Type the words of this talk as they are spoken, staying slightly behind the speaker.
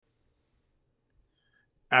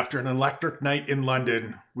After an electric night in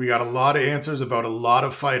London, we got a lot of answers about a lot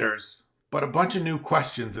of fighters, but a bunch of new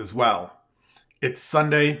questions as well. It's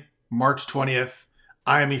Sunday, March 20th.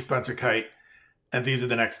 I am E. Spencer Kite, and these are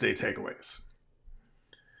the next day takeaways.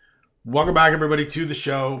 Welcome back, everybody, to the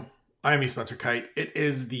show. I am E. Spencer Kite. It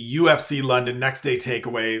is the UFC London next day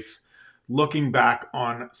takeaways, looking back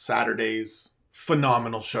on Saturday's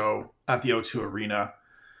phenomenal show at the O2 Arena.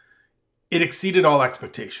 It exceeded all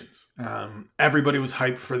expectations. Everybody was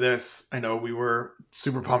hyped for this. I know we were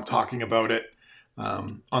super pumped talking about it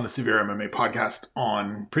on the Severe MMA podcast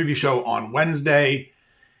on preview show on Wednesday.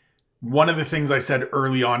 One of the things I said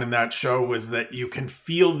early on in that show was that you can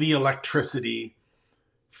feel the electricity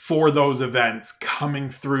for those events coming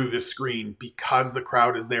through the screen because the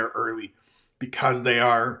crowd is there early, because they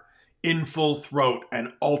are in full throat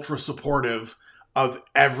and ultra supportive of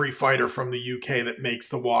every fighter from the UK that makes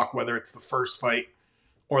the walk, whether it's the first fight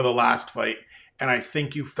or the last fight. And I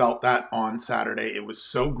think you felt that on Saturday. It was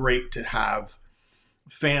so great to have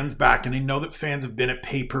fans back. And I know that fans have been at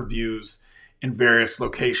pay-per-views in various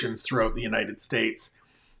locations throughout the United States.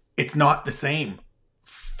 It's not the same.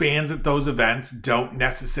 Fans at those events don't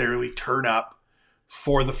necessarily turn up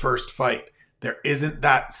for the first fight. There isn't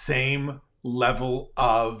that same level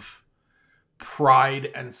of pride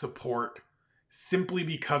and support simply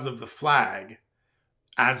because of the flag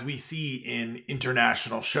as we see in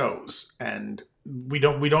international shows. And we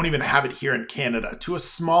don't even have it here in Canada. To a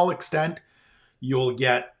small extent, you'll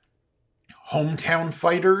get hometown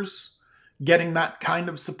fighters getting that kind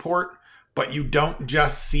of support, but you don't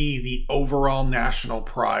just see the overall national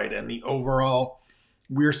pride and the overall,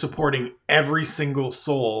 we're supporting every single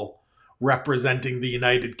soul representing the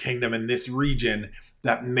United Kingdom in this region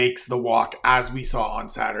that makes the walk, as we saw on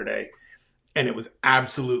Saturday. And it was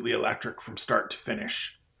absolutely electric from start to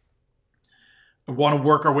finish. I want to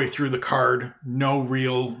work our way through the card. No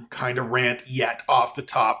real kind of rant yet off the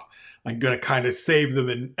top. I'm going to kind of save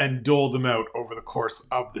them and dole them out over the course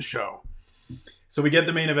of the show. So we get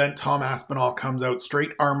the main event. Tom Aspinall comes out,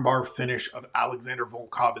 straight armbar finish of Alexander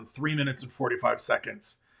Volkov in 3 minutes and 45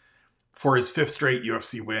 seconds for his fifth straight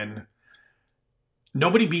UFC win.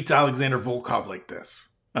 Nobody beats Alexander Volkov like this.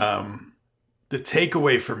 The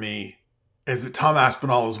takeaway for me is that Tom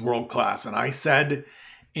Aspinall is world class. And I said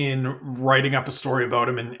in writing up a story about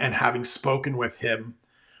him and having spoken with him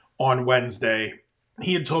on Wednesday,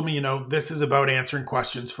 he had told me, this is about answering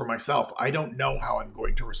questions for myself. I don't know how I'm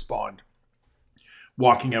going to respond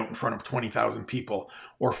walking out in front of 20,000 people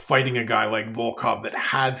or fighting a guy like Volkov that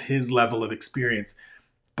has his level of experience,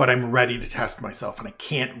 but I'm ready to test myself and I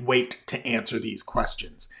can't wait to answer these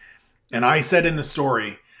questions. And I said in the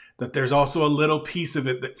story that there's also a little piece of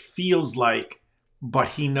it that feels like, but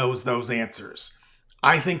he knows those answers.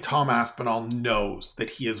 I think Tom Aspinall knows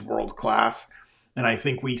that he is world class, and I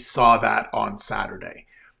think we saw that on Saturday.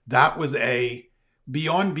 That was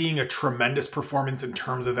beyond being a tremendous performance in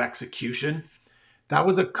terms of execution, that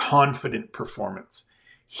was a confident performance.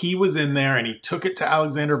 He was in there and he took it to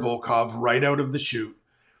Alexander Volkov right out of the chute.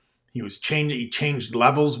 He changed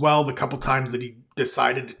levels well the couple times that he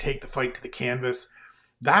decided to take the fight to the canvas.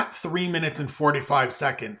 That 3 minutes and 45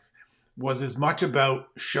 seconds was as much about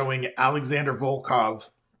showing Alexander Volkov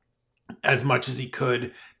as much as he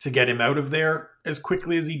could to get him out of there as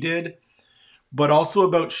quickly as he did, but also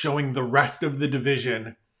about showing the rest of the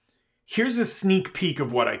division, here's a sneak peek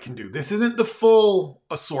of what I can do. This isn't the full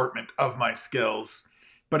assortment of my skills,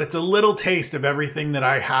 but it's a little taste of everything that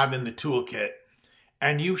I have in the toolkit.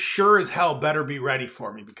 And you sure as hell better be ready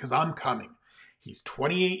for me because I'm coming. He's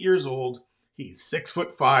 28 years old. He's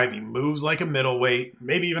 6'5". He moves like a middleweight,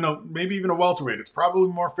 maybe even a welterweight. It's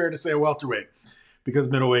probably more fair to say a welterweight because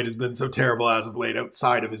middleweight has been so terrible as of late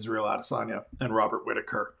outside of Israel Adesanya and Robert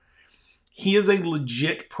Whittaker. He is a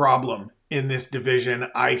legit problem in this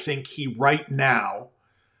division. I think he right now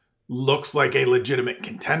looks like a legitimate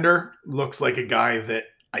contender, looks like a guy that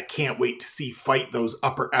I can't wait to see fight those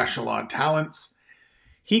upper echelon talents.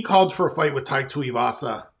 He called for a fight with Tai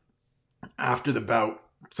Tuivasa after the bout.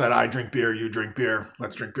 Said, I drink beer, you drink beer.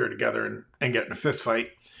 Let's drink beer together and get in a fist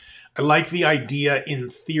fight. I like the idea in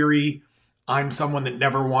theory. I'm someone that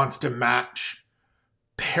never wants to match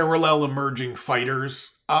parallel emerging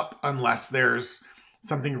fighters up unless there's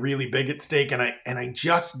something really big at stake. And I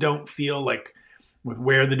just don't feel like with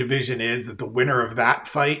where the division is that the winner of that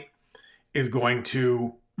fight is going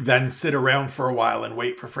to then sit around for a while and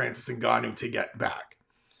wait for Francis Ngannou to get back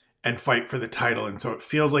and fight for the title. And so it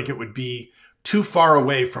feels like it would be too far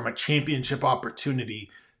away from a championship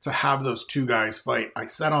opportunity to have those two guys fight. I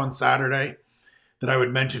said on Saturday that I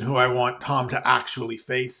would mention who I want Tom to actually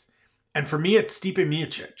face. And for me, it's Stipe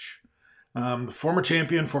Miocic. The former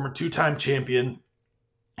champion, former two-time champion.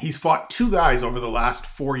 He's fought two guys over the last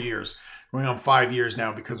 4 years, going on 5 years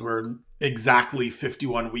now because we're exactly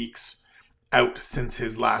 51 weeks out since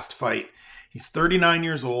his last fight. He's 39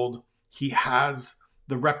 years old. He has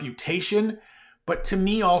the reputation, but to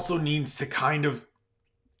me also needs to kind of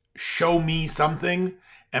show me something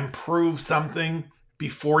and prove something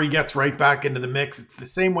before he gets right back into the mix. It's the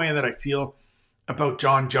same way that I feel about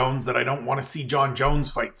John Jones, that I don't want to see John Jones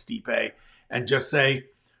fight Stipe and just say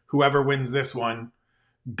whoever wins this one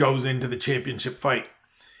goes into the championship fight,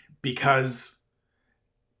 because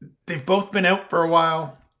they've both been out for a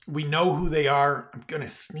while. We know who they are. I'm going to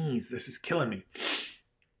sneeze. This is killing me.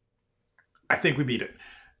 I think we beat it.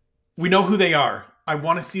 We know who they are. I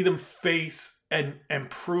want to see them face and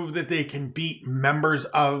prove that they can beat members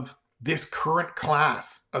of this current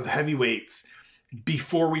class of heavyweights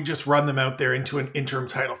before we just run them out there into an interim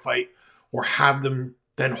title fight, or have them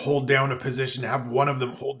then hold down a position, have one of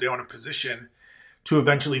them hold down a position to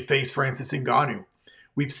eventually face Francis Ngannou.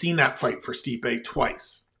 We've seen that fight for Stipe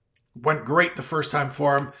twice. Went great the first time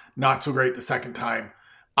for him, not so great the second time.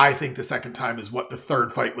 I think the second time is what the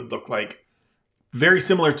third fight would look like. Very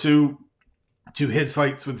similar to his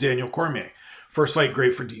fights with Daniel Cormier. First fight,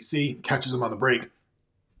 great for DC, catches him on the break.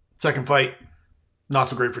 Second fight, not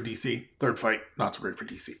so great for DC. Third fight, not so great for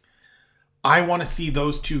DC. I want to see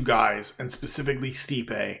those two guys, and specifically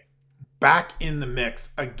Stipe, back in the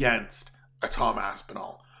mix against a Tom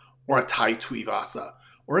Aspinall or a Tai Tuivasa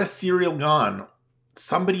or a Cyril Gane.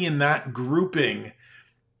 Somebody in that grouping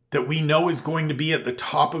that we know is going to be at the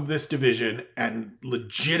top of this division and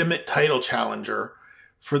legitimate title challenger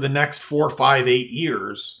for the next 4, 5, 8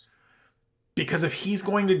 years. Because if he's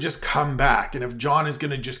going to just come back, and if John is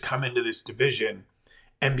going to just come into this division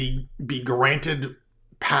and be granted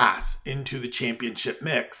pass into the championship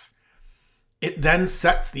mix, it then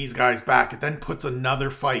sets these guys back. It then puts another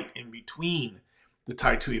fight in between the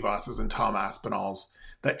Tai Tuivasas and Tom Aspinalls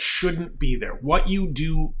that shouldn't be there. What you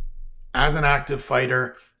do as an active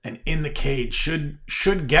fighter and in the cage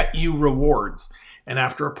should get you rewards. And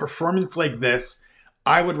after a performance like this,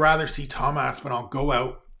 I would rather see Tom Aspinall go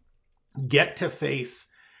out, get to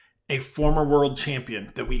face a former world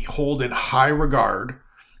champion that we hold in high regard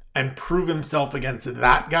and prove himself against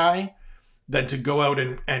that guy than to go out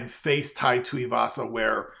and face Tai Tuivasa,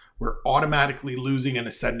 where we're automatically losing an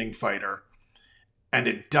ascending fighter and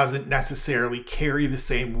it doesn't necessarily carry the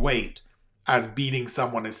same weight as beating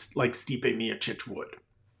someone like Stipe Miocic would.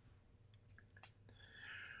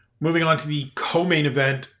 Moving on to the co-main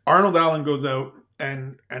event, Arnold Allen goes out,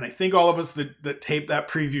 and I think all of us that taped that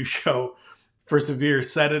preview show for Severe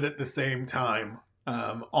said it at the same time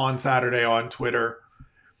on Saturday on Twitter.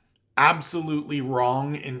 Absolutely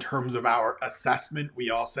wrong in terms of our assessment. We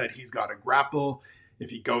all said he's got to grapple.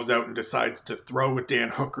 If he goes out and decides to throw with Dan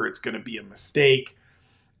Hooker, it's going to be a mistake.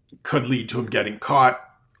 Could lead to him getting caught.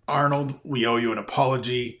 Arnold, we owe you an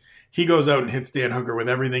apology. He goes out and hits Dan Hooker with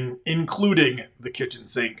everything, including the kitchen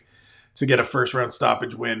sink, to get a first-round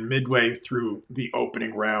stoppage win midway through the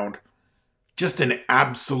opening round. Just an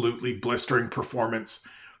absolutely blistering performance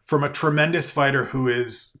from a tremendous fighter who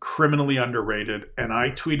is criminally underrated. And I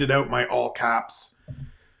tweeted out my all caps,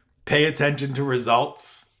 pay attention to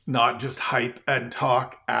results, not just hype and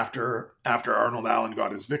talk after Arnold Allen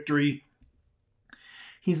got his victory.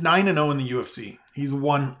 He's 9-0 in the UFC. He's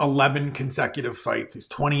won 11 consecutive fights. He's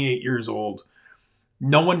 28 years old.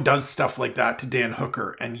 No one does stuff like that to Dan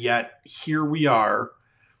Hooker. And yet, here we are,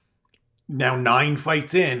 now 9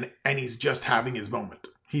 fights in, and he's just having his moment.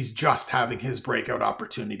 He's just having his breakout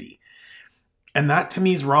opportunity. And that to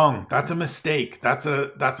me is wrong. That's a mistake. That's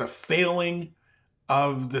a failing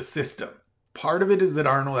of the system. Part of it is that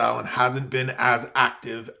Arnold Allen hasn't been as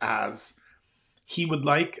active as he would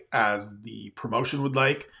like, as the promotion would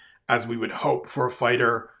like, as we would hope for a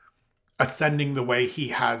fighter ascending the way he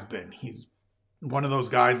has been. He's one of those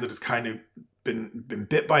guys that has kind of been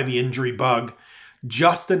bit by the injury bug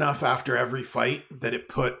just enough after every fight that it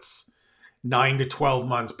puts 9 to 12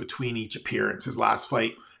 months between each appearance. His last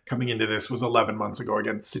fight coming into this was 11 months ago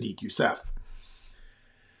against Sadiq Youssef.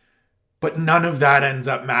 But none of that ends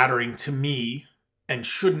up mattering to me, and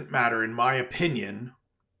shouldn't matter in my opinion,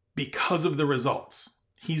 because of the results.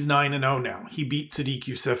 He's 9-0 now. He beat Sadiq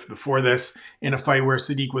Youssef before this in a fight where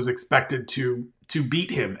Sadiq was expected to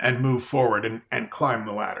beat him and move forward and climb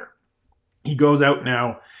the ladder. He goes out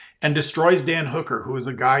now and destroys Dan Hooker, who is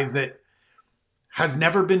a guy that has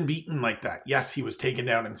never been beaten like that. Yes, he was taken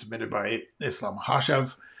down and submitted by Islam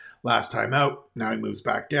Makhachev last time out. Now he moves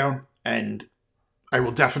back down. And I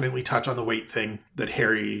will definitely touch on the weight thing that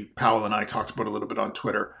Harry Powell and I talked about a little bit on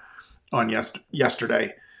Twitter on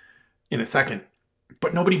yesterday. in a second.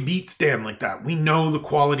 But nobody beats Dan like that. We know the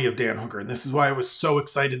quality of Dan Hooker, and this is why I was so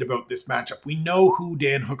excited about this matchup. We know who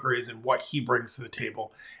Dan Hooker is and what he brings to the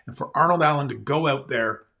table. And for Arnold Allen to go out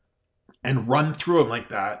there and run through him like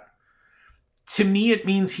that, to me, it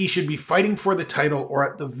means he should be fighting for the title, or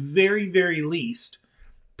at the very, very least,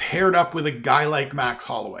 paired up with a guy like Max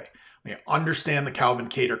Holloway. I understand the Calvin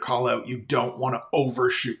Kattar call out. You don't want to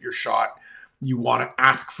overshoot your shot. You want to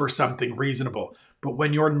ask for something reasonable. But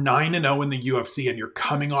when you're 9-0 in the UFC and you're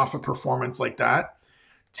coming off a performance like that,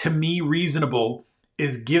 to me, reasonable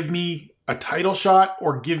is give me a title shot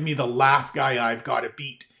or give me the last guy I've got to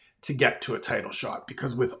beat to get to a title shot.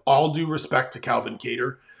 Because with all due respect to Calvin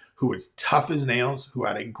Kattar, who is tough as nails, who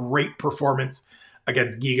had a great performance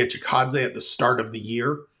against Giga Chikadze at the start of the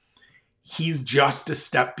year, he's just a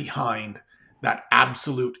step behind that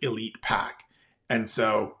absolute elite pack. And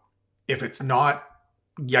so if it's not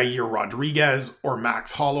Yair Rodriguez or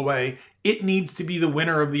Max Holloway, it needs to be the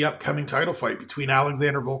winner of the upcoming title fight between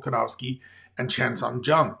Alexander Volkanovski and Chan Sung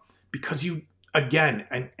Jung. Because you, again,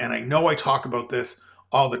 and I know I talk about this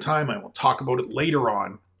all the time, I will talk about it later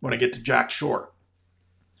on when I get to Jack Shore.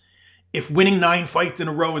 If winning 9 fights in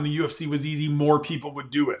a row in the UFC was easy, more people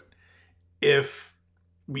would do it. If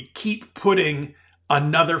we keep putting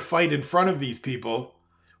another fight in front of these people,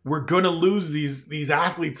 we're going to lose these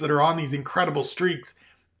athletes that are on these incredible streaks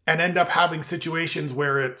and end up having situations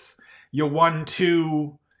where it's you won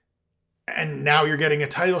 2 and now you're getting a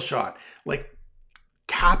title shot. Like,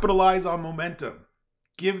 capitalize on momentum.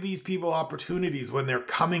 Give these people opportunities when they're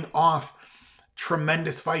coming off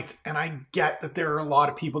tremendous fights. And I get that there are a lot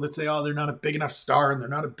of people that say, oh, they're not a big enough star and they're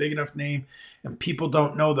not a big enough name and people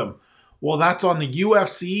don't know them. Well, that's on the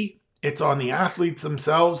UFC. It's on the athletes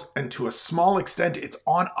themselves. And to a small extent, it's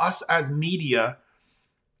on us as media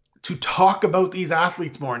to talk about these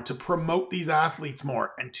athletes more and to promote these athletes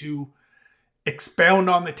more and to expound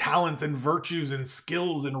on the talents and virtues and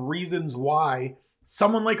skills and reasons why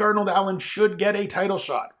someone like Arnold Allen should get a title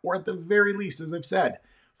shot, or at the very least, as I've said,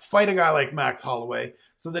 fight a guy like Max Holloway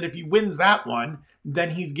so that if he wins that one,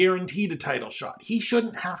 then he's guaranteed a title shot. He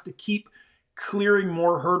shouldn't have to keep clearing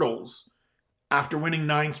more hurdles after winning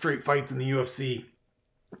 9 straight fights in the UFC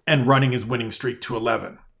and running his winning streak to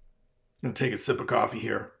 11. I'm going to take a sip of coffee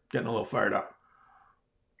here, getting a little fired up.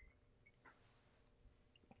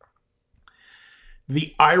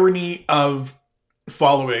 The irony of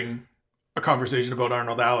following a conversation about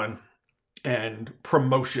Arnold Allen and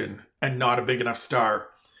promotion and not a big enough star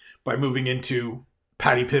by moving into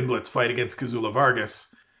Paddy Pimblett's fight against Kazula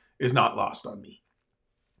Vargas is not lost on me.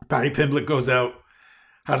 Paddy Pimblett goes out,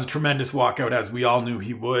 has a tremendous walkout, as we all knew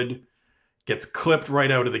he would, gets clipped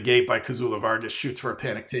right out of the gate by Kazula Vargas, shoots for a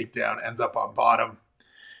panic takedown, ends up on bottom,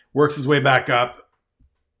 works his way back up,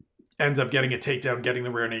 ends up getting a takedown, getting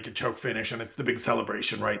the rear naked choke finish, and it's the big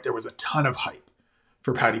celebration, right? There was a ton of hype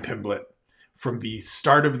for Paddy Pimblett. From the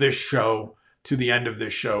start of this show to the end of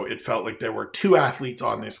this show, it felt like there were 2 athletes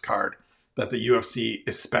on this card that the UFC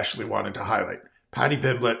especially wanted to highlight. Paddy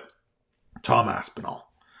Pimblett, Tom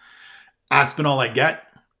Aspinall. Aspinall, I get.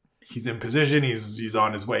 He's in position. He's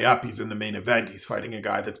on his way up. He's in the main event. He's fighting a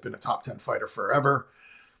guy that's been a top 10 fighter forever.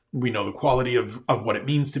 We know the quality of what it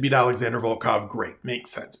means to beat Alexander Volkov. Great.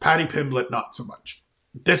 Makes sense. Paddy Pimblett, not so much.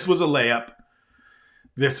 This was a layup.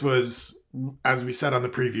 This was, as we said on the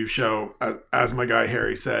preview show, as my guy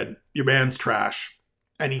Harry said, your man's trash.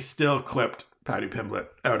 And he still clipped Paddy Pimblett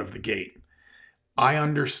out of the gate. I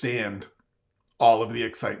understand all of the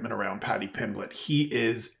excitement around Paddy Pimblett. He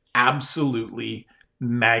is absolutely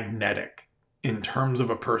magnetic in terms of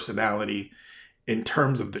a personality, in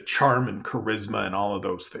terms of the charm and charisma and all of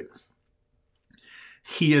those things.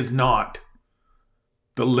 He is not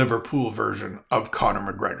the Liverpool version of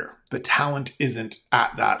Conor McGregor. The talent isn't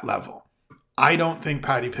at that level. I don't think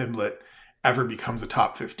Paddy Pimblett ever becomes a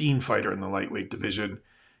top 15 fighter in the lightweight division,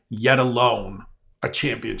 yet alone a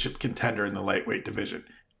championship contender in the lightweight division.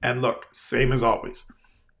 And look, same as always.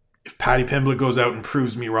 If Paddy Pimblett goes out and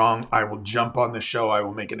proves me wrong, I will jump on the show. I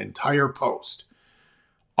will make an entire post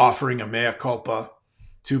offering a mea culpa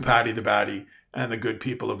to Paddy the Baddy and the good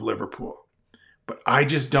people of Liverpool. But I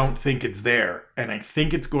just don't think it's there. And I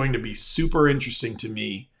think it's going to be super interesting to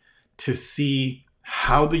me to see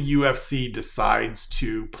how the UFC decides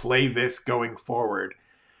to play this going forward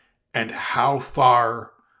and how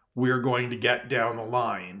far we're going to get down the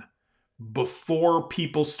line before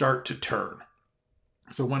people start to turn.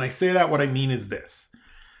 So when I say that, what I mean is this.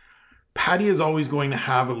 Paddy is always going to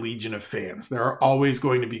have a legion of fans. There are always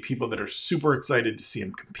going to be people that are super excited to see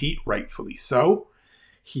him compete, rightfully so.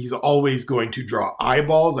 He's always going to draw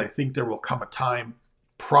eyeballs. I think there will come a time,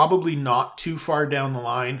 probably not too far down the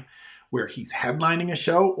line, where he's headlining a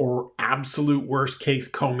show or absolute worst case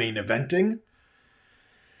co-main eventing.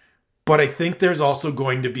 But I think there's also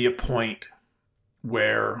going to be a point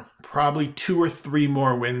where probably 2 or 3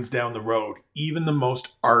 more wins down the road, even the most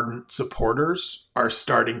ardent supporters are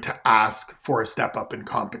starting to ask for a step up in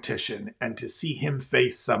competition and to see him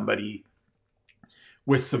face somebody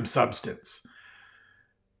with some substance.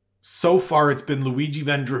 So far, it's been Luigi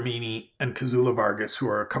Vendramini and Kazula Vargas, who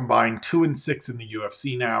are a combined 2-6 in the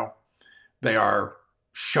UFC now. They are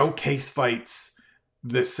showcase fights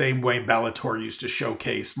the same way Bellator used to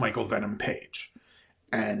showcase Michael Venom Page.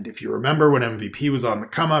 And if you remember when MVP was on the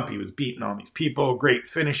come up, he was beating all these people, great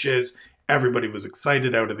finishes. Everybody was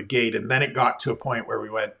excited out of the gate. And then it got to a point where we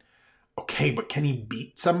went, okay, but can he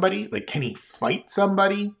beat somebody? Like, can he fight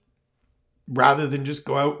somebody rather than just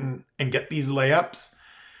go out and get these layups?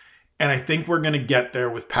 And I think we're going to get there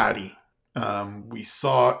with Paddy. We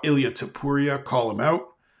saw Ilya Topuria call him out.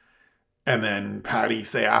 And then Paddy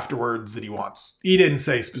say afterwards that he didn't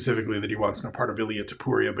say specifically that he wants no part of Ilya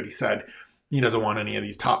Topuria, but he said he doesn't want any of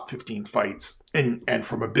these top 15 fights. And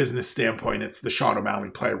from a business standpoint, it's the Sean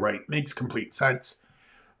O'Malley play, right? Makes complete sense.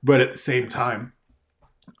 But at the same time,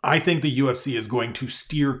 I think the UFC is going to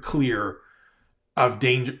steer clear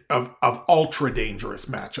of ultra dangerous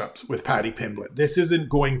matchups with Paddy Pimblett. This isn't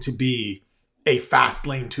going to be a fast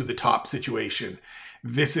lane to the top situation.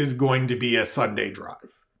 This is going to be a Sunday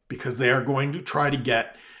drive because they are going to try to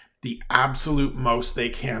get the absolute most they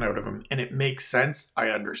can out of him. And it makes sense. I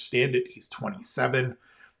understand it. He's 27.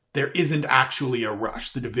 There isn't actually a rush.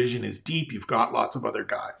 The division is deep. You've got lots of other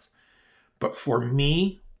guys. But for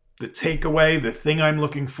me, the takeaway, the thing I'm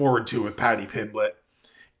looking forward to with Paddy Pimblett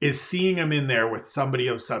is seeing him in there with somebody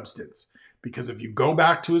of substance. Because if you go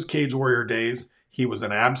back to his Cage Warrior days, he was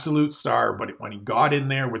an absolute star. But when he got in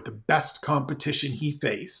there with the best competition he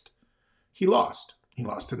faced, he lost. He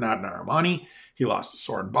lost to Nadine Armani. He lost to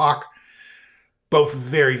Soren Bach. Both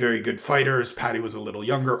very, very good fighters. Paddy was a little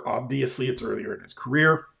younger. Obviously, it's earlier in his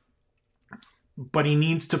career. But he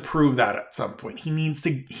needs to prove that at some point. He needs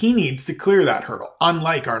to clear that hurdle.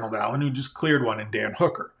 Unlike Arnold Allen, who just cleared one in Dan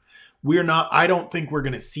Hooker. I don't think we're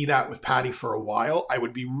going to see that with Paddy for a while. I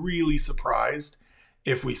would be really surprised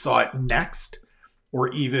if we saw it next or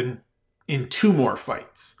even in 2 more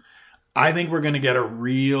fights. I think we're going to get a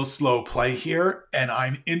real slow play here, and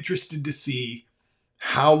I'm interested to see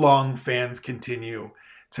how long fans continue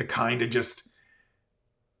to kind of just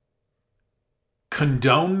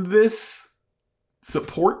condone this,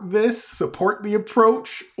 support the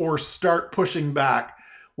approach, or start pushing back,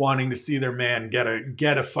 wanting to see their man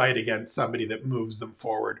get a fight against somebody that moves them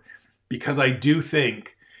forward. Because I do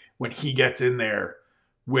think when he gets in there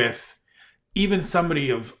with even somebody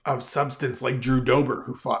of substance like Drew Dober,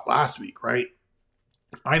 who fought last week, right?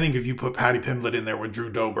 I think if you put Paddy Pimblett in there with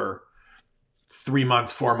Drew Dober 3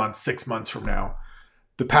 months, 4 months, 6 months from now,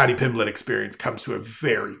 the Paddy Pimblett experience comes to a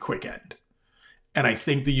very quick end. And I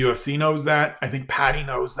think the UFC knows that. I think Paddy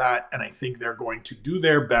knows that. And I think they're going to do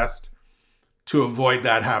their best to avoid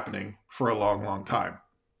that happening for a long, long time.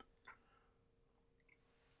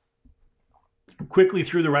 Quickly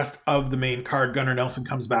through the rest of the main card, Gunnar Nelson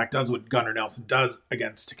comes back, does what Gunnar Nelson does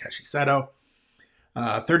against Takeshi Seto.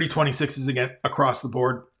 30-26 again across the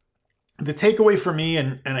board. The takeaway for me,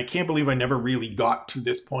 and I can't believe I never really got to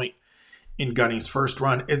this point in Gunny's first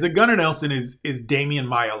run, is that Gunnar Nelson is Damian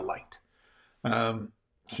Maia light.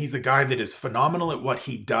 He's a guy that is phenomenal at what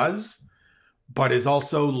he does, but is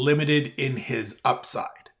also limited in his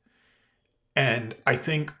upside. And I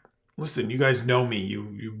think, listen, you guys know me.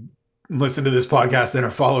 You listen to this podcast and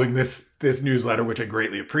are following this newsletter, which I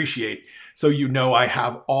greatly appreciate. So you know I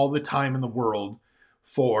have all the time in the world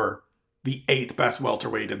for the 8th best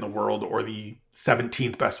welterweight in the world or the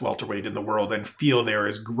 17th best welterweight in the world, and feel there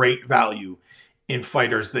is great value in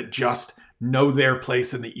fighters that just know their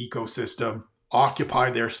place in the ecosystem, occupy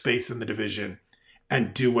their space in the division,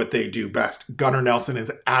 and do what they do best. Gunnar Nelson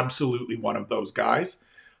is absolutely one of those guys.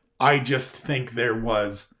 I just think there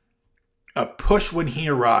was a push when he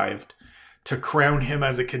arrived to crown him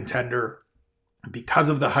as a contender because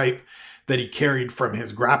of the hype that he carried from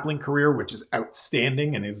his grappling career, which is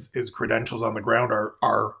outstanding, and his credentials on the ground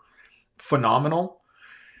are phenomenal.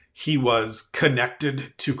 He was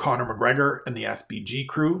connected to Conor McGregor and the SBG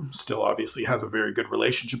crew, still obviously has a very good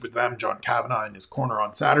relationship with them, John Kavanagh in his corner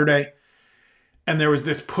on Saturday. And there was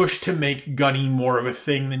this push to make Gunny more of a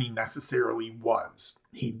thing than he necessarily was.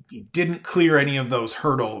 He didn't clear any of those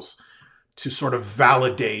hurdles to sort of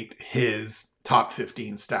validate his top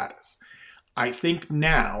 15 status. I think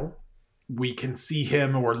now we can see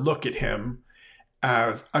him or look at him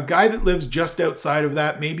as a guy that lives just outside of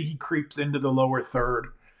that. Maybe he creeps into the lower third.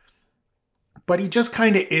 but he just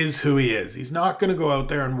kind of is who he is. He's not going to go out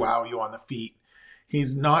there and wow you on the feet.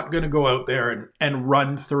 He's not going to go out there and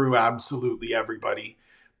run through absolutely everybody.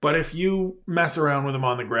 But if you mess around with him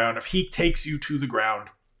on the ground, if he takes you to the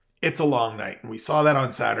ground, it's a long night. And we saw that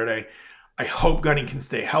on Saturday. I hope Gunny can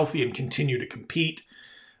stay healthy and continue to compete.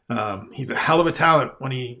 He's a hell of a talent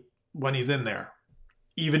when he's in there,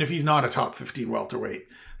 even if he's not a top 15 welterweight.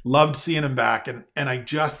 Loved seeing him back. And I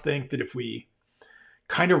just think that if we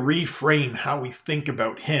kind of reframe how we think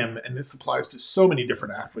about him, and this applies to so many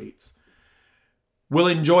different athletes, we'll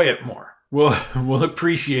enjoy it more. We'll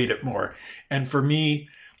appreciate it more. And for me,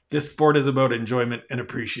 this sport is about enjoyment and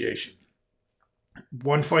appreciation.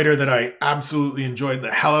 One fighter that I absolutely enjoyed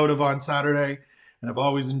the hell out of on Saturday, and I've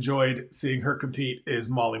always enjoyed seeing her compete, is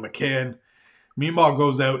Molly McCann. Meatball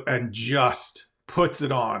goes out and just puts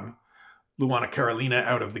it on Luana Carolina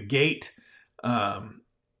out of the gate.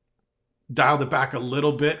 Dialed it back a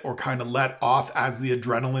little bit, or kind of let off as the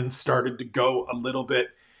adrenaline started to go a little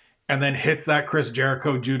bit, and then hits that Chris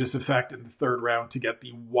Jericho Judas effect in the third round to get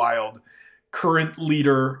the wild current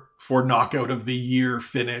leader for knockout of the year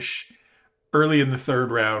finish early in the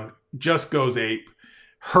third round. Just goes ape,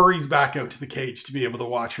 hurries back out to the cage to be able to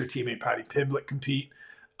watch her teammate Patty Pimblett compete,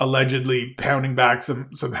 allegedly pounding back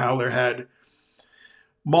some howler head.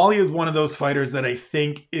 Molly is one of those fighters that I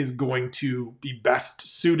think is going to be best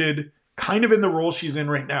suited kind of in the role she's in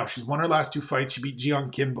right now. She's won her last 2 fights. She beat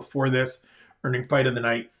Jeon Kim before this, earning fight of the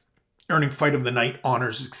night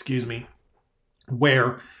honors,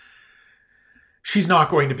 where she's not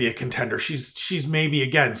going to be a contender. She's maybe,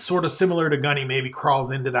 again, sort of similar to Gunny, maybe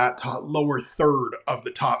crawls into that lower third of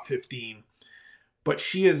the top 15. But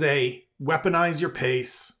she is a weaponize your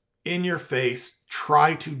pace, in your face,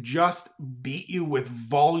 try to just beat you with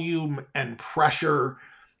volume and pressure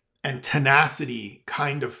and tenacity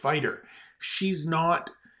kind of fighter. She's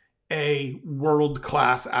not a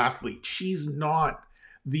world-class athlete. She's not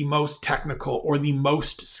the most technical or the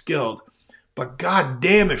most skilled. But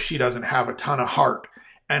goddamn if she doesn't have a ton of heart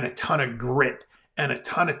and a ton of grit and a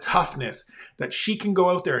ton of toughness that she can go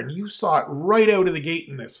out there. And you saw it right out of the gate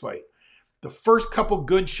in this fight. The first couple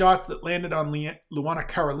good shots that landed on Luana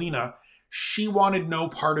Carolina, she wanted no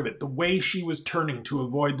part of it. The way she was turning to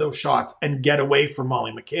avoid those shots and get away from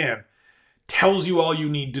Molly McCann tells you all you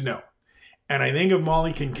need to know. And I think if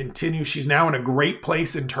Molly can continue, she's now in a great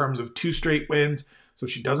place in terms of 2 straight wins. So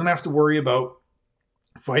she doesn't have to worry about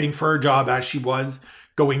fighting for her job as she was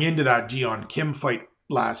going into that Jeon Kim fight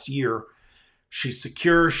last year. She's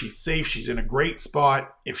secure, she's safe, she's in a great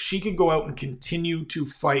spot. If she can go out and continue to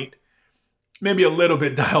fight maybe a little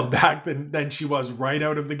bit dialed back than she was right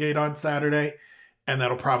out of the gate on Saturday, and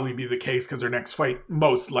that'll probably be the case because her next fight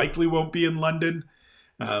most likely won't be in London,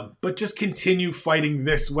 but just continue fighting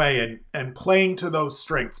this way and playing to those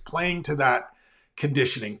strengths, playing to that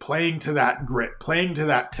conditioning, playing to that grit, playing to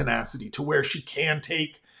that tenacity, to where she can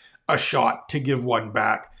take a shot to give one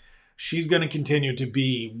back. She's going to continue to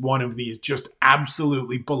be one of these just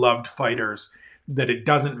absolutely beloved fighters that it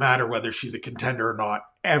doesn't matter whether she's a contender or not.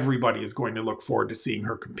 Everybody is going to look forward to seeing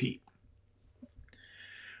her compete.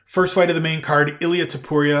 First fight of the main card, Ilia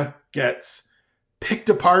Topuria gets picked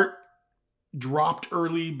apart, dropped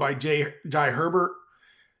early by Jai Herbert,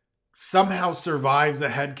 somehow survives a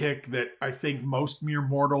head kick that I think most mere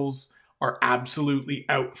mortals are absolutely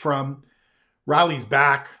out from. Rallies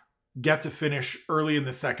back, gets a finish early in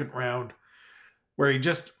the second round, where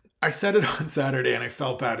I said it on Saturday and I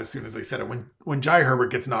felt bad as soon as I said it. When Jai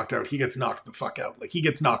Herbert gets knocked out, he gets knocked the fuck out. Like, he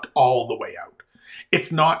gets knocked all the way out.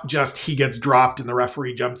 It's not just he gets dropped and the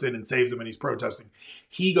referee jumps in and saves him and he's protesting.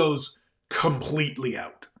 He goes completely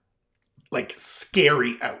out. Like,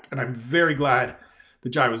 scary out. And I'm very glad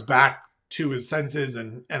that Jai was back to his senses,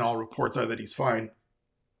 and all reports are that he's fine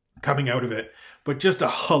coming out of it. But just a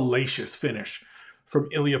hellacious finish from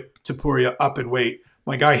Ilia Topuria up in weight.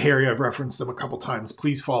 My guy Harry, I've referenced him a couple times.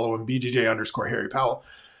 Please follow him, BJJ_Harry Powell.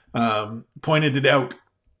 Pointed it out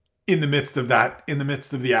in the midst of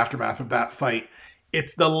the aftermath of that fight.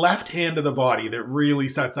 It's the left hand of the body that really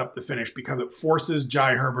sets up the finish, because it forces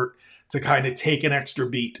Jai Herbert to kind of take an extra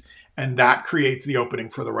beat, and that creates the opening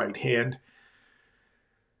for the right hand.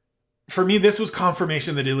 For me, this was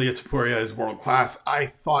confirmation that Ilia Topuria is world class. I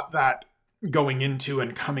thought that going into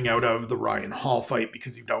and coming out of the Ryan Hall fight,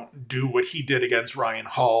 because you don't do what he did against Ryan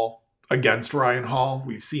Hall.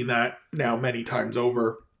 We've seen that now many times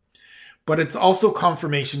over. But it's also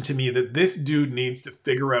confirmation to me that this dude needs to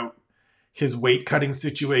figure out his weight cutting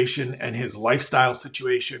situation and his lifestyle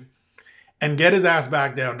situation and get his ass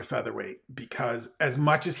back down to featherweight, because as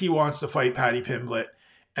much as he wants to fight Patty Pimblett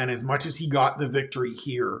and as much as he got the victory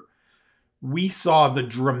here, we saw the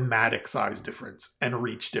dramatic size difference and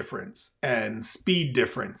reach difference and speed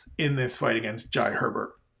difference in this fight against Jai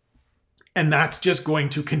Herbert. And that's just going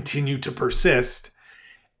to continue to persist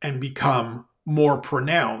and become more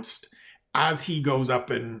pronounced as he goes up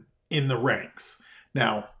in the ranks.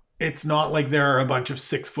 Now, it's not like there are a bunch of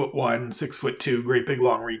 6'1", 6'2", great big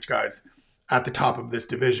long reach guys at the top of this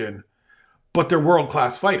division, but they're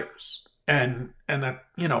world-class fighters. And that,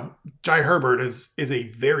 Jai Herbert is a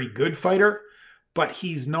very good fighter, but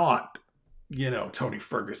he's not, Tony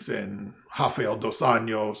Ferguson, Rafael Dos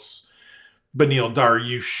Anjos, Beneil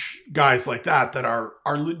Dariush, guys like that are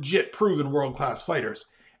legit proven world-class fighters.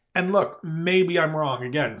 And look, maybe I'm wrong.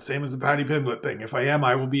 Again, same as the Paddy Pimblett thing. If I am,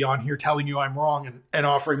 I will be on here telling you I'm wrong and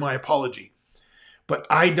offering my apology. But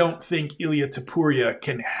I don't think Ilia Topuria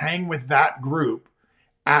can hang with that group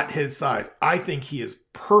at his size. I think he is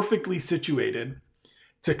perfectly situated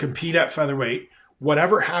to compete at featherweight.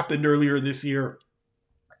 Whatever happened earlier this year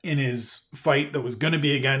in his fight that was going to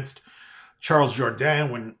be against Charles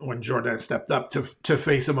Jourdain when Jourdain stepped up to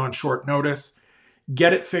face him on short notice,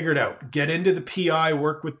 get it figured out. Get into the PI,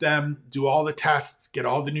 work with them, do all the tests, get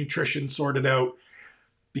all the nutrition sorted out.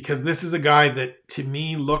 Because this is a guy that, to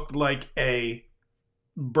me, looked like a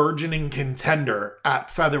burgeoning contender at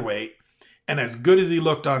featherweight. And as good as he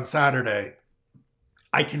looked on Saturday,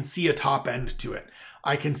 I can see a top end to it.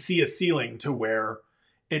 I can see a ceiling to where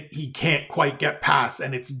he can't quite get past.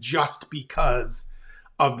 And it's just because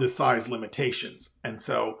of the size limitations. And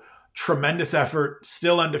so, tremendous effort,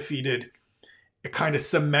 still undefeated. It kind of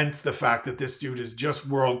cements the fact that this dude is just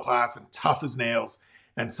world-class and tough as nails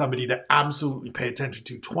and somebody to absolutely pay attention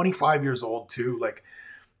to. 25 years old, too. Like,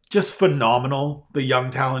 just phenomenal, the young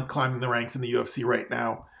talent climbing the ranks in the UFC right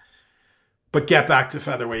now. But get back to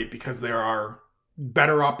featherweight because there are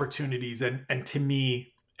better opportunities and to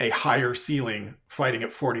me, a higher ceiling fighting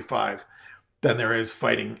at 45 than there is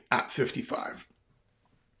fighting at 55.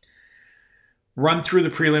 Run through the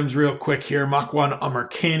prelims real quick here. Makwan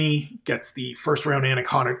Amirkhani gets the first round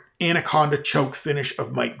anaconda choke finish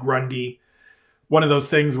of Mike Grundy. One of those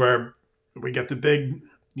things where we get the big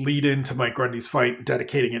lead into Mike Grundy's fight,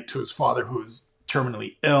 dedicating it to his father who is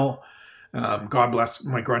terminally ill. God bless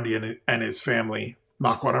Mike Grundy and his family.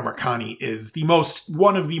 Makwan Amirkhani is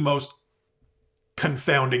one of the most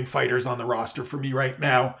confounding fighters on the roster for me right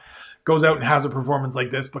now. Goes out and has a performance like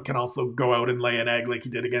this, but can also go out and lay an egg like he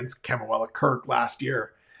did against Kemuela Kirk last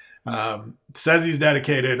year. Says he's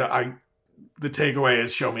dedicated. The takeaway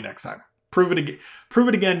is show me next time. Prove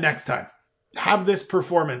it again next time. Have this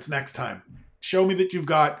performance next time. Show me that you've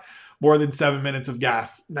got more than 7 minutes of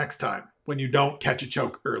gas next time when you don't catch a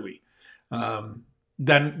choke early.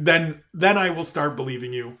 Then I will start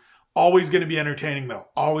believing you. Always going to be entertaining though.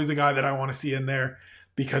 Always a guy that I want to see in there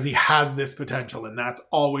because he has this potential and that's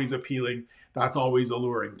always appealing. That's always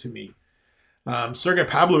alluring to me. Sergey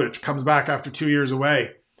Pavlovich comes back after 2 years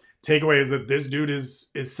away. Takeaway is that this dude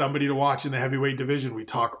is somebody to watch in the heavyweight division. We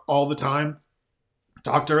talk all the time.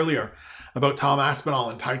 Talked earlier about Tom Aspinall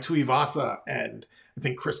and Tai Tuivasa, and I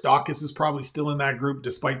think Chris Dawkins is probably still in that group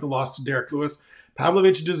despite the loss to Derek Lewis.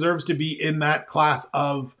 Pavlovich deserves to be in that class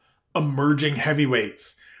of emerging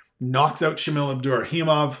heavyweights. Knocks out Shamil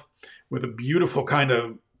Abdurakhimov with a beautiful kind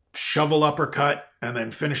of shovel uppercut and then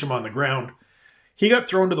finish him on the ground. He got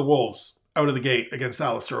thrown to the wolves out of the gate against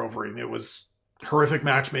Alistair Overeem. It was horrific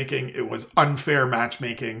matchmaking. It was unfair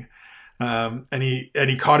matchmaking. And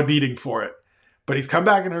he caught a beating for it. But he's come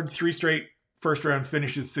back and earned 3 straight first round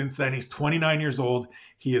finishes since then. He's 29 years old.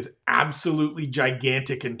 He is absolutely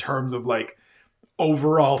gigantic in terms of like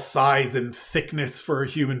overall size and thickness for a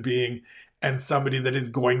human being, and somebody that is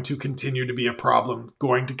going to continue to be a problem,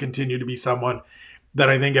 going to continue to be someone that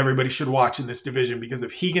I think everybody should watch in this division, because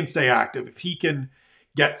if he can stay active, if he can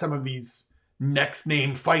get some of these next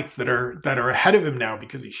name fights that are ahead of him now,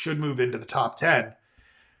 because he should move into the top 10,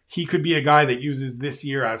 he could be a guy that uses this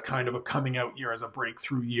year as kind of a coming out year, as a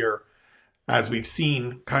breakthrough year, as we've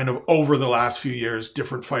seen kind of over the last few years,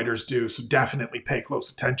 different fighters do. So definitely pay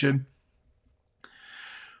close attention.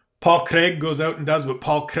 Paul Craig goes out and does what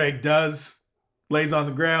Paul Craig does, lays on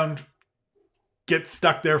the ground, gets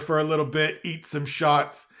stuck there for a little bit, eats some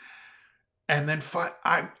shots, and then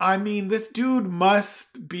I mean, this dude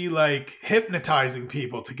must be like hypnotizing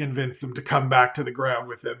people to convince them to come back to the ground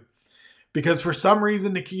with him. Because for some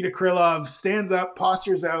reason, Nikita Krylov stands up,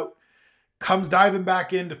 postures out, comes diving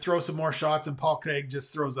back in to throw some more shots, and Paul Craig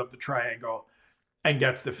just throws up the triangle and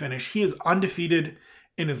gets the finish. He is undefeated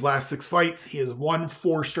in his last 6 fights. He has won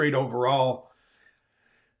 4 straight overall.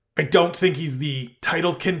 I don't think he's the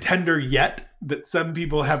title contender yet that some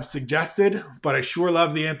people have suggested, but I sure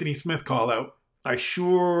love the Anthony Smith call out. I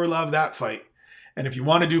sure love that fight. And if you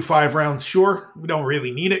want to do 5 rounds, sure, we don't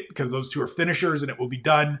really need it because those two are finishers and it will be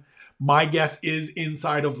done. My guess is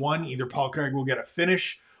inside of one, either Paul Craig will get a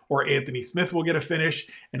finish or Anthony Smith will get a finish,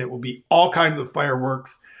 and it will be all kinds of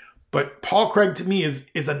fireworks. But Paul Craig to me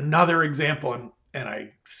is another example, and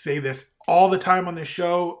I say this all the time on this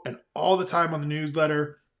show and all the time on the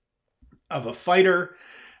newsletter, of a fighter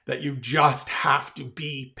that you just have to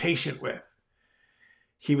be patient with.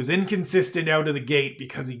 He was inconsistent out of the gate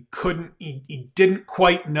because he didn't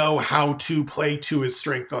quite know how to play to his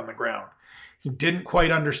strength on the ground. He didn't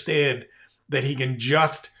quite understand that he can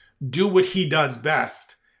just do what he does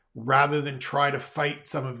best rather than try to fight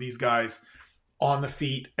some of these guys on the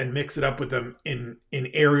feet and mix it up with them in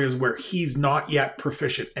areas where he's not yet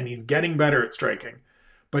proficient, and he's getting better at striking,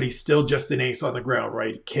 but he's still just an ace on the ground,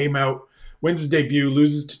 right? He came out, wins his debut,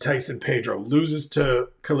 loses to Tyson Pedro, loses to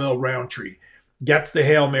Khalil Roundtree, gets the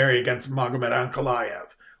Hail Mary against Magomed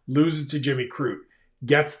Ankalaev, loses to Jimmy Crute,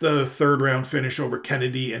 gets the 3rd round finish over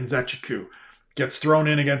Kennedy and Nzechukwu, gets thrown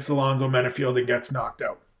in against Alonzo Menafield and gets knocked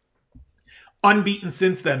out. Unbeaten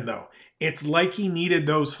since then, though. It's like he needed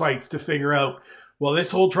those fights to figure out, well,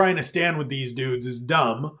 this whole trying to stand with these dudes is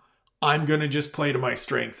dumb. I'm going to just play to my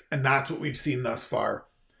strengths. And that's what we've seen thus far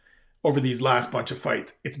over these last bunch of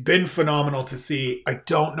fights. It's been phenomenal to see. I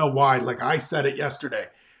don't know why. Like I said it yesterday,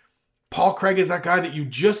 Paul Craig is that guy that you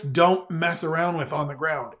just don't mess around with on the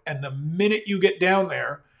ground. And the minute you get down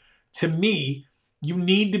there, to me, you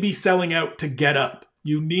need to be selling out to get up.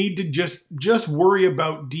 You need to just worry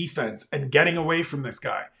about defense and getting away from this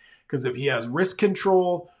guy. Because if he has wrist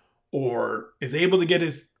control or is able to get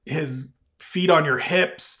his feet on your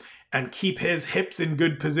hips and keep his hips in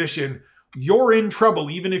good position, you're in trouble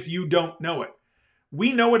even if you don't know it.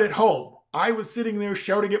 We know it at home. I was sitting there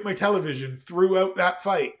shouting at my television throughout that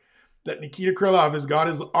fight that Nikita Krylov has got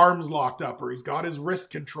his arms locked up or he's got his wrist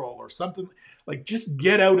control or something. Like, just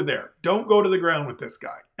get out of there. Don't go to the ground with this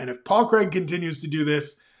guy. And if Paul Craig continues to do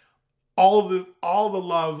this, all the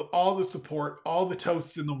love, all the support, all the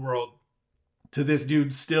toasts in the world to this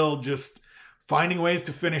dude still just finding ways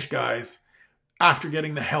to finish guys after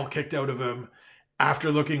getting the hell kicked out of him,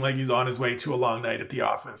 after looking like he's on his way to a long night at the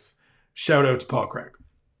office. Shout out to Paul Craig.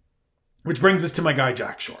 Which brings us to my guy,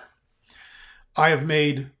 Jack Shore. I have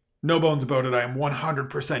made no bones about it. I am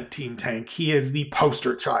 100% Team Tank. He is the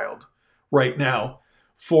poster child right now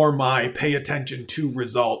for my pay attention to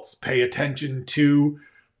results, pay attention to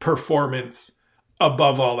performance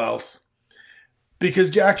above all else. Because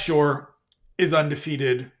Jack Shore is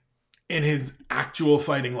undefeated in his actual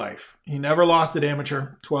fighting life. He never lost at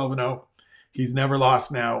amateur, 12-0. He's never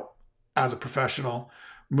lost now as a professional,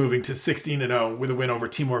 moving to 16-0 with a win over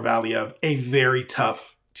Timur Valiev, a very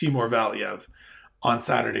tough Timur Valiev on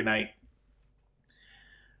Saturday night.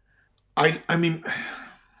 I mean,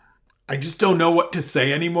 I just don't know what to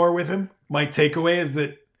say anymore with him. My takeaway is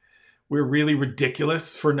that we're really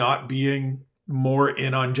ridiculous for not being more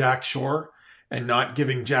in on Jack Shore and not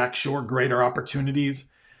giving Jack Shore greater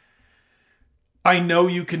opportunities. I know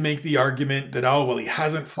you can make the argument that, oh, well, he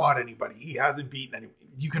hasn't fought anybody. He hasn't beaten anyone.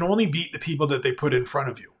 You can only beat the people that they put in front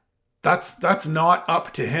of you. That's not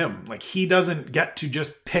up to him. Like, he doesn't get to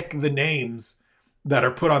just pick the names that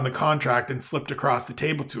are put on the contract and slipped across the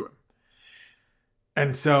table to him.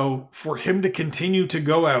 And so for him to continue to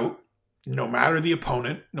go out, no matter the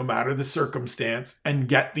opponent, no matter the circumstance, and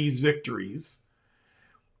get these victories,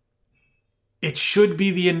 it should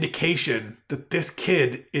be the indication that this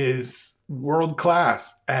kid is world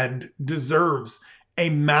class and deserves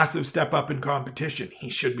a massive step up in competition.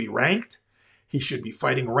 He should be ranked. He should be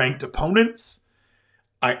fighting ranked opponents.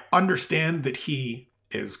 I understand that he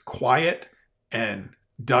is quiet and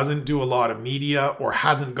doesn't do a lot of media or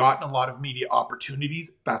hasn't gotten a lot of media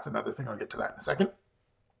opportunities. That's another thing. I'll get to that in a second.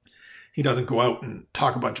 He doesn't go out and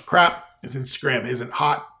talk a bunch of crap. His Instagram isn't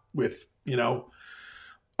hot with,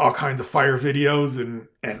 all kinds of fire videos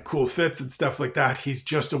and cool fits and stuff like that. He's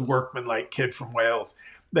just a workman-like kid from Wales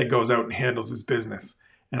that goes out and handles his business.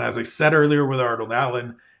 And as I said earlier with Arnold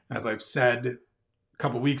Allen, as I've said a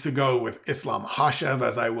couple weeks ago with Islam Makhachev,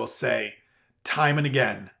 as I will say time and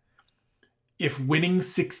again, if winning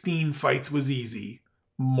 16 fights was easy,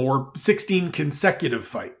 16 consecutive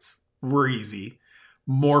fights were easy,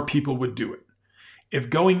 more people would do it. If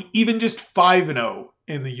going even just 5-0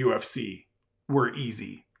 in the UFC were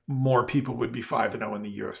easy, more people would be 5-0 in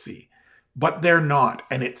the UFC. But they're not.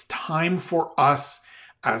 And it's time for us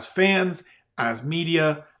as fans, as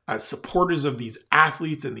media, as supporters of these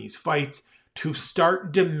athletes and these fights to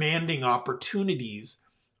start demanding opportunities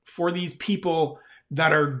for these people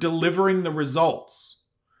that are delivering the results.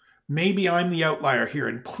 Maybe I'm the outlier here,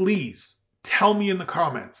 and please tell me in the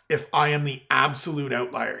comments if I am the absolute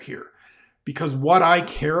outlier here. Because what I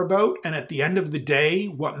care about, and at the end of the day,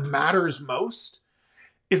 what matters most,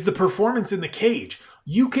 is the performance in the cage.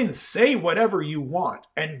 You can say whatever you want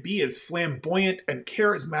and be as flamboyant and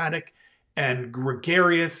charismatic and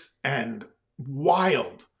gregarious and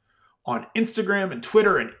wild on Instagram and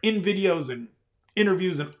Twitter and in videos and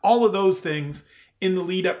interviews and all of those things in the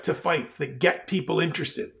lead up to fights that get people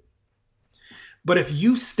interested. But if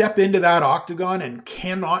you step into that octagon and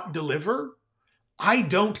cannot deliver, I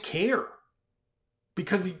don't care.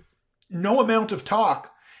 Because no amount of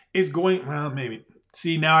talk is going, well, maybe.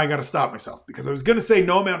 See, now I got to stop myself because I was going to say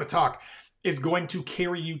no amount of talk is going to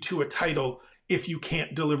carry you to a title if you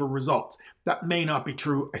can't deliver results. That may not be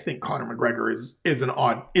true. I think Conor McGregor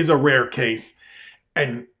is a rare case.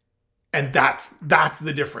 And that's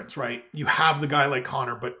the difference, right? You have the guy like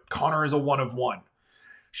Conor, but Conor is a one of one.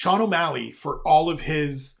 Sean O'Malley, for all of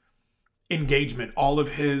his engagement, all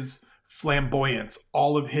of his flamboyance,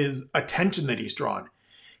 all of his attention that he's drawn,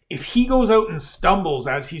 if he goes out and stumbles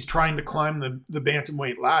as he's trying to climb the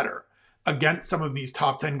bantamweight ladder against some of these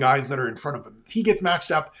top 10 guys that are in front of him, if he gets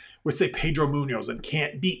matched up with, say, Pedro Munoz and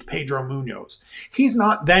can't beat Pedro Munoz, he's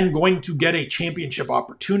not then going to get a championship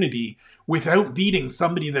opportunity without beating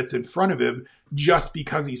somebody that's in front of him just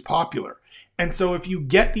because he's popular. And so if you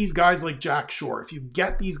get these guys like Jack Shore, if you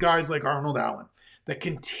get these guys like Arnold Allen that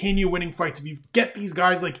continue winning fights, if you get these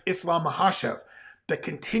guys like Islam Makhachev that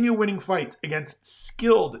continue winning fights against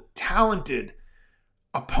skilled, talented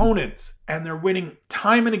opponents, and they're winning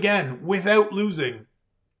time and again without losing,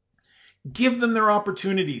 give them their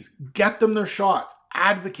opportunities, get them their shots,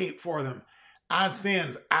 advocate for them as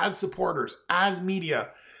fans, as supporters, as media.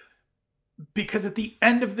 Because at the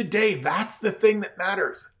end of the day, that's the thing that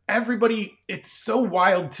matters. Everybody, it's so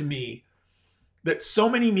wild to me that so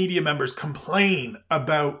many media members complain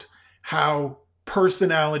about how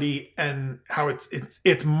personality and how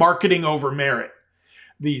it's marketing over merit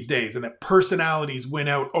these days, and that personalities win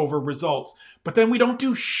out over results. But then we don't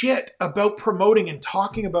do shit about promoting and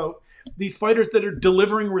talking about these fighters that are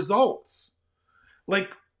delivering results.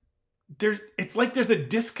 It's like there's a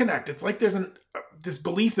disconnect. It's like there's this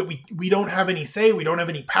belief that we don't have any say, we don't have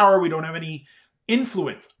any power, we don't have any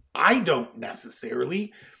influence. I don't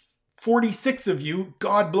necessarily. 46 of you,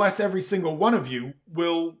 God bless every single one of you,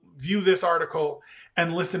 will view this article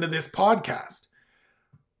and listen to this podcast.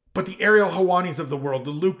 But the Ariel Hawanis of the world,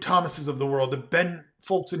 the Luke Thomases of the world, the Ben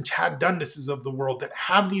Folks and Chad Dundases of the world that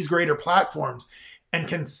have these greater platforms and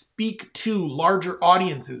can speak to larger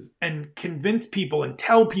audiences and convince people and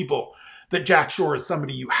tell people that Jack Shore is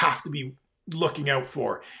somebody you have to be looking out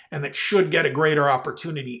for and that should get a greater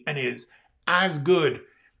opportunity and is as good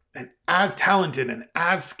and as talented and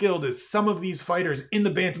as skilled as some of these fighters in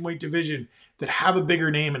the bantamweight division that have a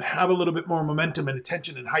bigger name and have a little bit more momentum and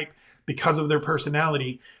attention and hype because of their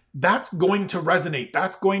personality. That's going to resonate.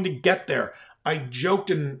 That's going to get there. I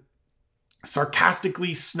joked and sarcastically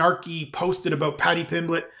snarky posted about Paddy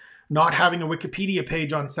Pimblett not having a Wikipedia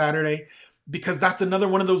page on Saturday because that's another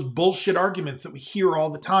one of those bullshit arguments that we hear all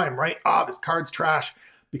the time, right? This card's trash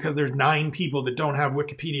because there's 9 people that don't have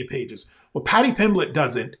Wikipedia pages. Well, Paddy Pimblett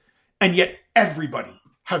doesn't, and yet everybody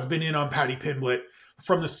has been in on Paddy Pimblett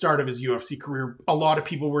from the start of his UFC career. A lot of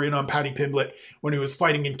people were in on Paddy Pimblett when he was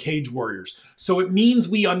fighting in Cage Warriors. So it means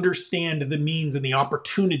we understand the means and the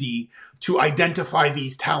opportunity to identify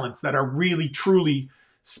these talents that are really, truly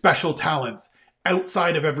special talents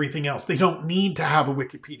outside of everything else. They don't need to have a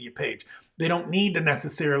Wikipedia page. They don't need to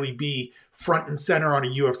necessarily be front and center on a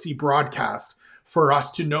UFC broadcast for us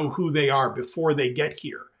to know who they are before they get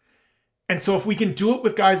here. And so if we can do it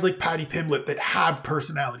with guys like Paddy Pimblett that have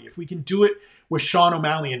personality, if we can do it with Sean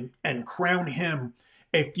O'Malley and crown him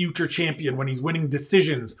a future champion when he's winning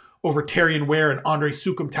decisions over Terrion Ware and Andre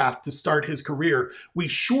Sukumtat to start his career, we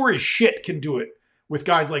sure as shit can do it with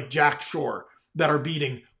guys like Jack Shore that are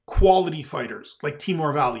beating quality fighters like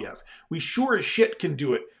Timur Valiev. We sure as shit can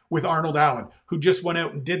do it with Arnold Allen, who just went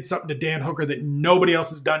out and did something to Dan Hooker that nobody else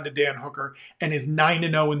has done to Dan Hooker and is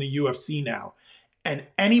 9-0 in the UFC now. And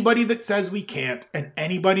anybody that says we can't, and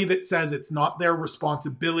anybody that says it's not their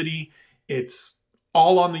responsibility, it's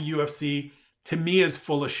all on the UFC, to me is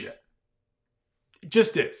full of shit. It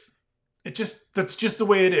just is. That's just the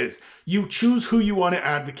way it is. You choose who you want to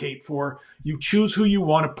advocate for. You choose who you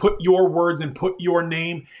want to put your words and put your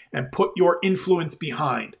name and put your influence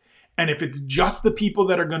behind. And if it's just the people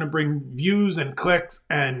that are going to bring views and clicks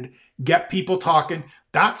and get people talking,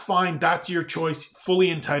 that's fine. That's your choice.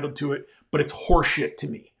 Fully entitled to it. But it's horseshit to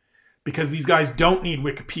me because these guys don't need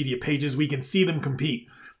Wikipedia pages. We can see them compete.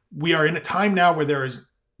 We are in a time now where there has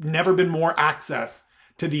never been more access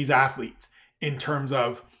to these athletes. in terms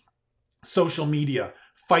of social media,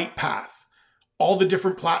 Fight Pass, all the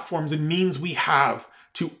different platforms and means we have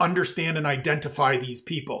to understand and identify these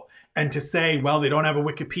people, and to say, well, they don't have a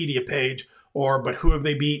Wikipedia page, but who have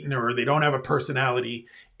they beaten, or they don't have a personality,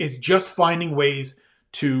 is just finding ways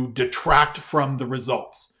to detract from the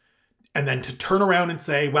results. And then to turn around and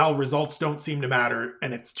say, well, results don't seem to matter,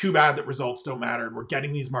 and it's too bad that results don't matter, and we're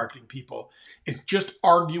getting these marketing people, is just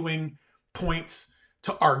arguing points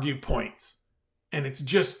to argue points. And it's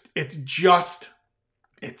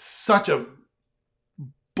such a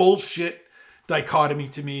bullshit dichotomy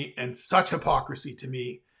to me, and such hypocrisy to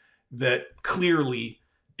me, that clearly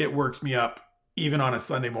it works me up even on a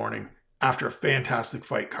Sunday morning after a fantastic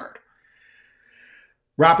fight card.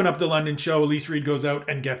 Wrapping up the London show, Elise Reed goes out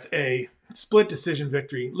and gets a split decision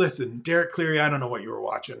victory. Listen, Derek Cleary, I don't know what you were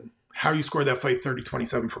watching. How you scored that fight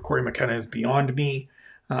 30-27 for Corey McKenna is beyond me.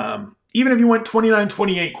 Even if you went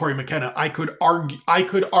 29-28, Corey McKenna, I could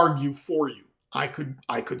argue for you. I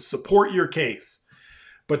could support your case.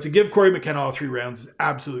 But to give Corey McKenna all 3 rounds is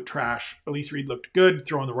absolute trash. Elise Reed looked good,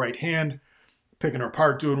 throwing the right hand, picking her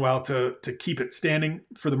apart, doing well to keep it standing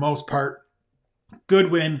for the most part.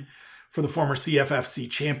 Good win for the former CFFC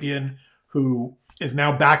champion, who is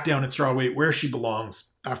now back down at strawweight where she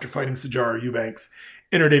belongs after fighting Sijara Eubanks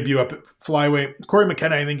in her debut up at flyweight. Corey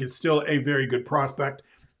McKenna, I think, is still a very good prospect.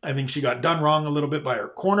 I think she got done wrong a little bit by her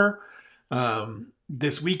corner.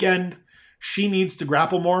 This weekend, she needs to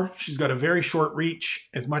grapple more. She's got a very short reach,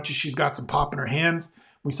 as much as she's got some pop in her hands.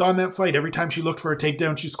 We saw in that fight, every time she looked for a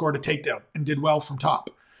takedown, she scored a takedown and did well from top.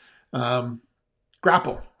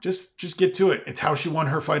 Grapple. Just get to it. It's how she won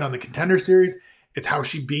her fight on the Contender Series. It's how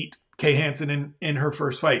she beat Kay Hansen in her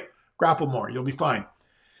first fight. Grapple more. You'll be fine.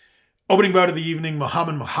 Opening bout of the evening,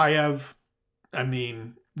 Muhammad Mokaev. I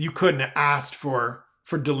mean, you couldn't have asked for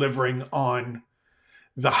delivering on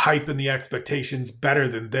the hype and the expectations better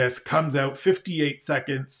than this. Comes out 58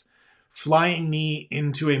 seconds, flying knee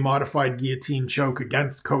into a modified guillotine choke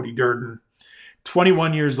against Cody Durden.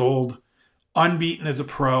 21 years old, unbeaten as a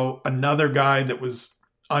pro, another guy that was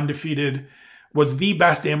undefeated, was the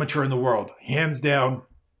best amateur in the world, hands down,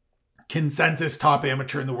 consensus top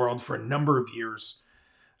amateur in the world for a number of years.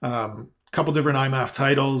 Couple different IMAF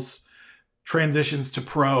titles, transitions to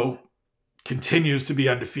pro, continues to be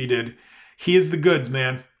undefeated. He is the goods,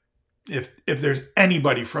 man. If there's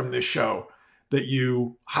anybody from this show that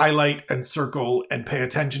you highlight and circle and pay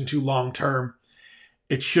attention to long term,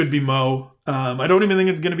 it should be Mo. I don't even think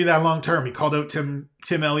it's going to be that long term. He called out Tim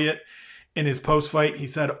Elliott in his post fight. He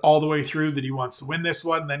said all the way through that he wants to win this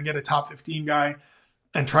one, then get a top 15 guy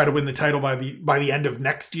and try to win the title by the end of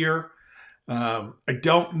next year. I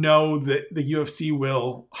don't know that the UFC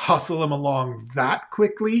will hustle him along that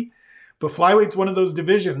quickly, but flyweight's one of those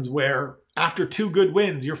divisions where after 2 good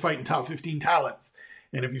wins, you're fighting top 15 talents.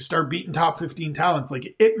 And if you start beating top 15 talents,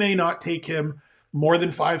 like, it may not take him more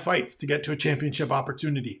than 5 fights to get to a championship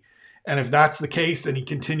opportunity. And if that's the case and he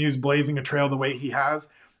continues blazing a trail the way he has,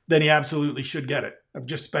 then he absolutely should get it. I've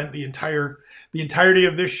just spent the entirety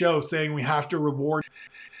of this show saying we have to reward.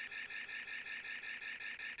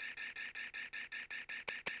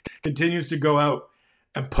 Continues to go out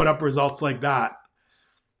and put up results like that.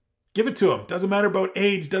 Give it to him. Doesn't matter about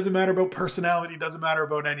age, doesn't matter about personality, doesn't matter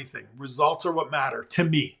about anything. Results are what matter to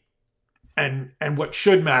me, and what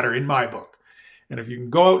should matter in my book. And if you can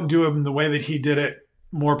go out and do him the way that he did it,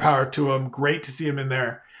 more power to him. Great to see him in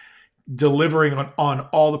there, delivering on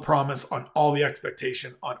all the promise, on all the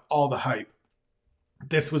expectation, on all the hype.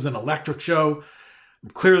 This was an electric show.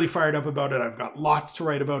 I'm clearly fired up about it. I've got lots to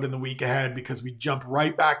write about in the week ahead because we jump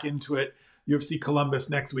right back into it. UFC Columbus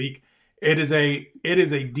next week. It is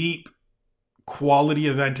a deep quality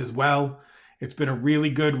event as well. It's been a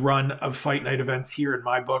really good run of fight night events here in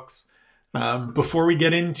my books. Before we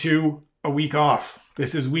get into a week off,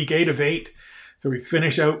 this is week 8 of 8. So we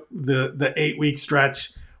finish out the 8-week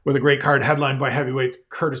stretch with a great card headlined by heavyweights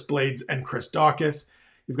Curtis Blades and Chris Daukaus.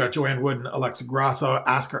 You've got Joanne Wood and Alexa Grasso,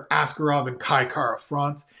 Askar Askarov and Kai Kara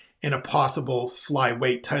France in a possible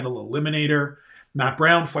flyweight title eliminator. Matt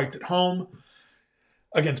Brown fights at home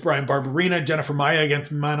against Brian Barberina. Jennifer Maia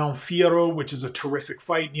against Manon Fiorot, which is a terrific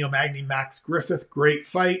fight. Neil Magny, Max Griffin, great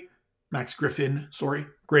fight.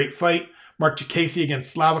 Great fight. Mark Jacasey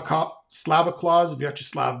against Slavaklaus,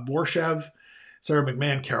 Vyacheslav Borshev. Sarah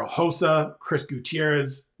McMahon, Carol Hossa, Chris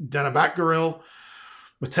Gutierrez, Dana Batgaril,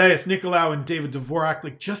 Mateus Nicolau, and David Dvorak.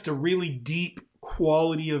 Like, just a really deep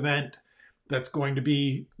quality event that's going to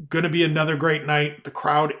be another great night. The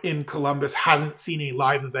crowd in Columbus hasn't seen a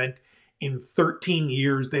live event in 13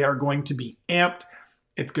 years. They are going to be amped.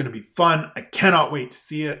 It's going to be fun. I cannot wait to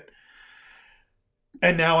see it.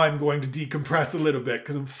 And now I'm going to decompress a little bit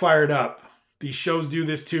because I'm fired up. These shows do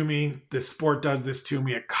this to me. This sport does this to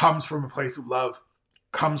me. It comes from a place of love,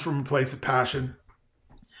 comes from a place of passion,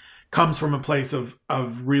 comes from a place of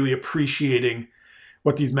really appreciating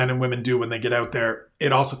what these men and women do when they get out there.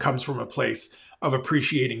 It also comes from a place of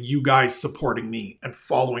appreciating you guys supporting me and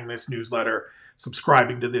following this newsletter,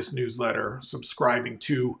 subscribing to this newsletter, subscribing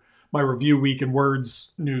to my Review Week in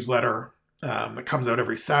Words newsletter that comes out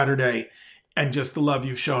every Saturday, and just the love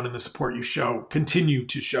you've shown and the support you show, continue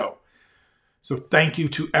to show. So thank you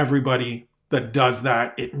to everybody that does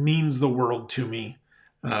that. It means the world to me.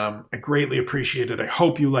 I greatly appreciate it. I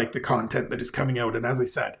hope you like the content that is coming out. And as I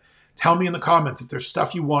said, tell me in the comments if there's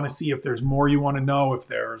stuff you want to see, if there's more you want to know, if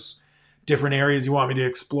there's different areas you want me to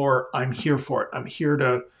explore. I'm here for it. I'm here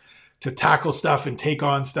to tackle stuff and take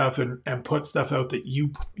on stuff and put stuff out that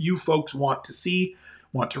you folks want to see,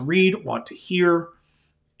 want to read, want to hear.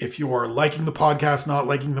 If you're liking the podcast, not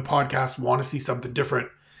liking the podcast, want to see something different,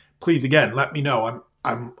 please again let me know.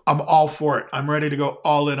 I'm all for it. I'm ready to go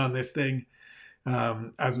all in on this thing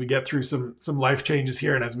as we get through some life changes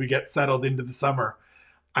here and as we get settled into the summer.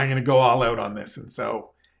 I'm going to go all out on this, and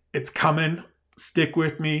so it's coming. Stick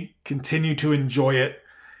with me. Continue to enjoy it.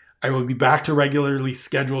 I will be back to regularly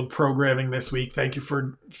scheduled programming this week. Thank you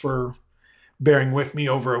for bearing with me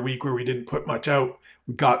over a week where we didn't put much out.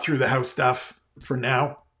 We got through the house stuff for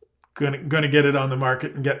now. Gonna get it on the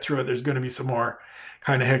market and get through it. There's going to be some more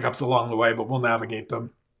kind of hiccups along the way, but we'll navigate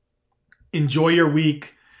them. Enjoy your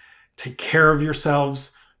week. Take care of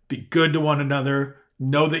yourselves. Be good to one another.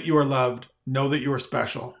 Know that you are loved. Know that you are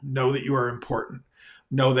special. Know that you are important.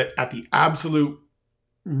 Know that at the absolute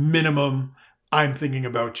minimum, I'm thinking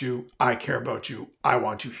about you. I care about you. I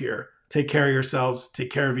want you here. Take care of yourselves. Take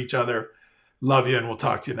care of each other. Love you, and we'll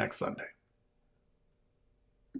talk to you next Sunday.